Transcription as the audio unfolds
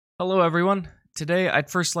Hello everyone. Today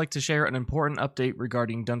I'd first like to share an important update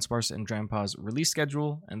regarding Dunsparce and Drampar's release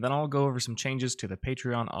schedule, and then I'll go over some changes to the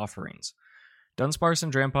Patreon offerings. Dunsparce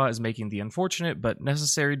and Drampa is making the unfortunate but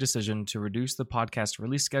necessary decision to reduce the podcast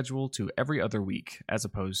release schedule to every other week, as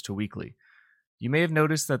opposed to weekly. You may have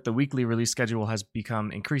noticed that the weekly release schedule has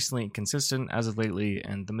become increasingly inconsistent as of lately,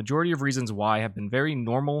 and the majority of reasons why have been very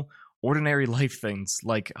normal, ordinary life things,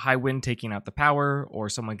 like high wind taking out the power, or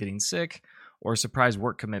someone getting sick, or surprise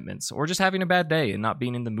work commitments, or just having a bad day and not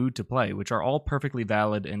being in the mood to play, which are all perfectly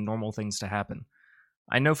valid and normal things to happen.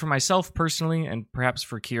 I know for myself personally, and perhaps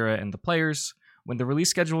for Kira and the players, when the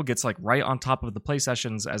release schedule gets right on top of the play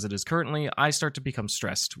sessions as it is currently, I start to become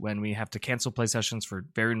stressed when we have to cancel play sessions for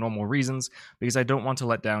very normal reasons, because I don't want to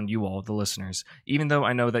let down you all, the listeners. Even though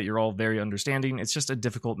I know that you're all very understanding, it's just a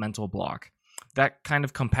difficult mental block. That kind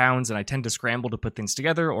of compounds, and I tend to scramble to put things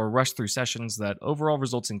together or rush through sessions that overall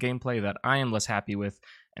results in gameplay that I am less happy with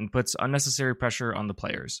and puts unnecessary pressure on the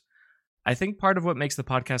players. I think part of what makes the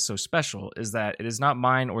podcast so special is that it is not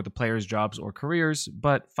mine or the players' jobs or careers,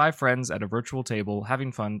 but 5 friends at a virtual table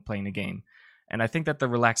having fun playing a game. And I think that the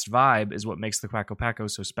relaxed vibe is what makes the Quacko Packo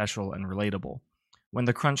so special and relatable. When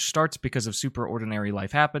the crunch starts because of super ordinary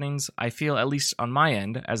life happenings, I feel, at least on my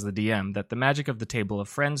end as the DM, that the magic of the table of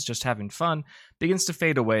friends just having fun begins to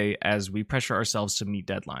fade away as we pressure ourselves to meet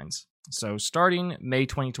deadlines. So starting May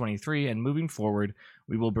 2023 and moving forward,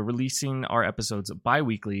 we will be releasing our episodes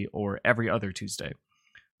bi-weekly or every other Tuesday.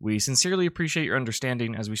 We sincerely appreciate your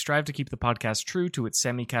understanding as we strive to keep the podcast true to its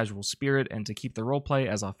semi-casual spirit and to keep the roleplay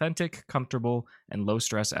as authentic, comfortable, and low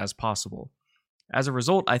stress as possible. As a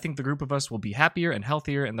result, I think the group of us will be happier and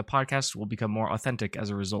healthier, and the podcast will become more authentic as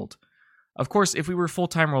a result. Of course, if we were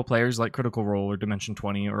full-time role players like Critical Role or Dimension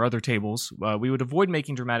 20 or other tables, we would avoid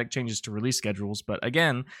making dramatic changes to release schedules, but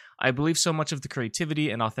again, I believe so much of the creativity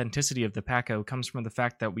and authenticity of the Packo comes from the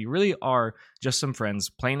fact that we really are just some friends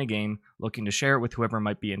playing a game, looking to share it with whoever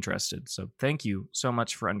might be interested, so thank you so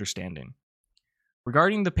much for understanding.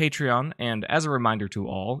 Regarding the Patreon, and as a reminder to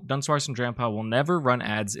all, Dunsparce and Drampa will never run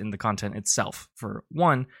ads in the content itself. For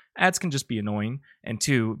 1, ads can just be annoying, and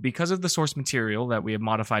 2, because of the source material that we have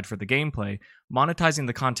modified for the gameplay, monetizing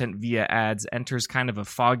the content via ads enters kind of a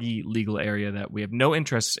foggy legal area that we have no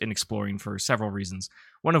interest in exploring for several reasons,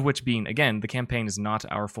 one of which being, again, the campaign is not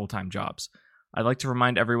our full-time jobs. I'd like to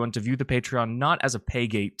remind everyone to view the Patreon not as a pay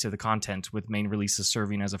gate to the content with main releases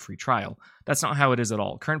serving as a free trial. That's not how it is at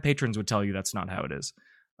all. Current patrons would tell you that's not how it is.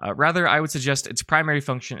 Rather, I would suggest its primary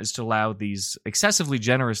function is to allow these excessively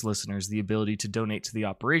generous listeners the ability to donate to the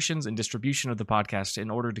operations and distribution of the podcast in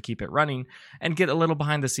order to keep it running and get a little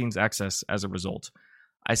behind-the-scenes access as a result.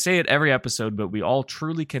 I say it every episode, but we all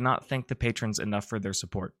truly cannot thank the patrons enough for their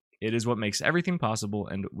support. It is what makes everything possible,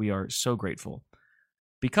 and we are so grateful.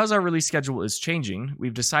 Because our release schedule is changing,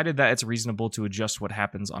 we've decided that it's reasonable to adjust what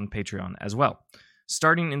happens on Patreon as well.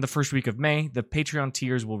 Starting in the first week of May, the Patreon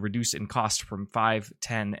tiers will reduce in cost from $5,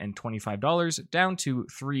 $10, and $25 down to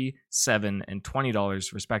 $3, $7, and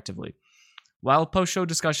 $20 respectively. While post-show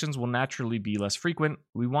discussions will naturally be less frequent,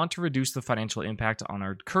 we want to reduce the financial impact on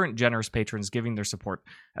our current generous patrons giving their support,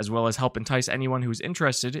 as well as help entice anyone who's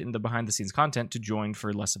interested in the behind-the-scenes content to join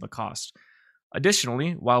for less of a cost.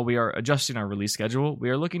 Additionally, while we are adjusting our release schedule, we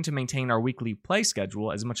are looking to maintain our weekly play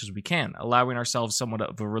schedule as much as we can, allowing ourselves somewhat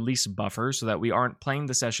of a release buffer so that we aren't playing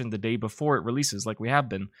the session the day before it releases like we have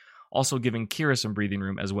been, also giving Kira some breathing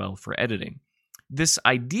room as well for editing. This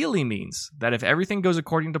ideally means that if everything goes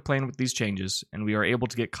according to plan with these changes, and we are able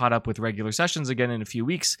to get caught up with regular sessions again in a few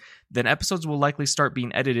weeks, then episodes will likely start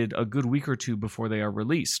being edited a good week or two before they are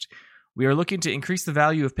released. We are looking to increase the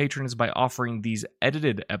value of patrons by offering these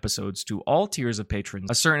edited episodes to all tiers of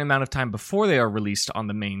patrons a certain amount of time before they are released on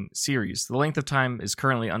the main series. The length of time is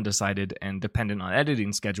currently undecided and dependent on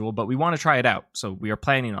editing schedule, but we want to try it out, so we are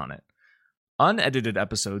planning on it. Unedited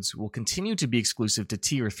episodes will continue to be exclusive to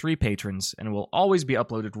Tier 3 patrons and will always be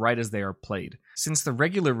uploaded right as they are played. Since the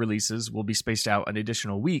regular releases will be spaced out an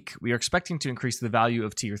additional week, we are expecting to increase the value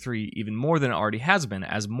of Tier 3 even more than it already has been,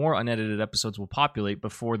 as more unedited episodes will populate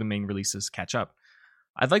before the main releases catch up.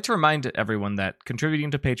 I'd like to remind everyone that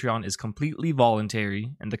contributing to Patreon is completely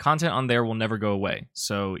voluntary, and the content on there will never go away.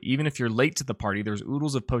 So even if you're late to the party, there's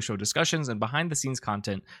oodles of post-show discussions and behind-the-scenes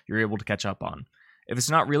content you're able to catch up on. If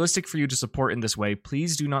it's not realistic for you to support in this way,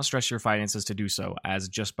 please do not stress your finances to do so, as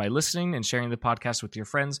just by listening and sharing the podcast with your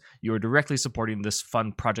friends, you are directly supporting this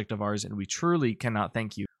fun project of ours, and we truly cannot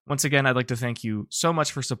thank you. Once again, I'd like to thank you so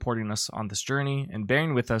much for supporting us on this journey and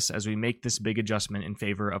bearing with us as we make this big adjustment in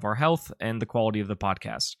favor of our health and the quality of the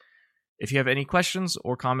podcast. If you have any questions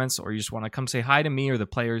or comments, or you just want to come say hi to me or the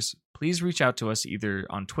players, please reach out to us either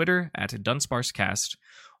on Twitter at DunsparceCast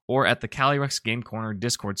or at the Calyrex Game Corner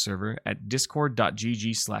Discord server at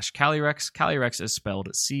discord.gg/Calyrex. Calyrex is spelled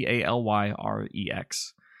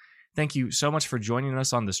Calyrex. Thank you so much for joining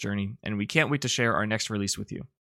us on this journey, and we can't wait to share our next release with you.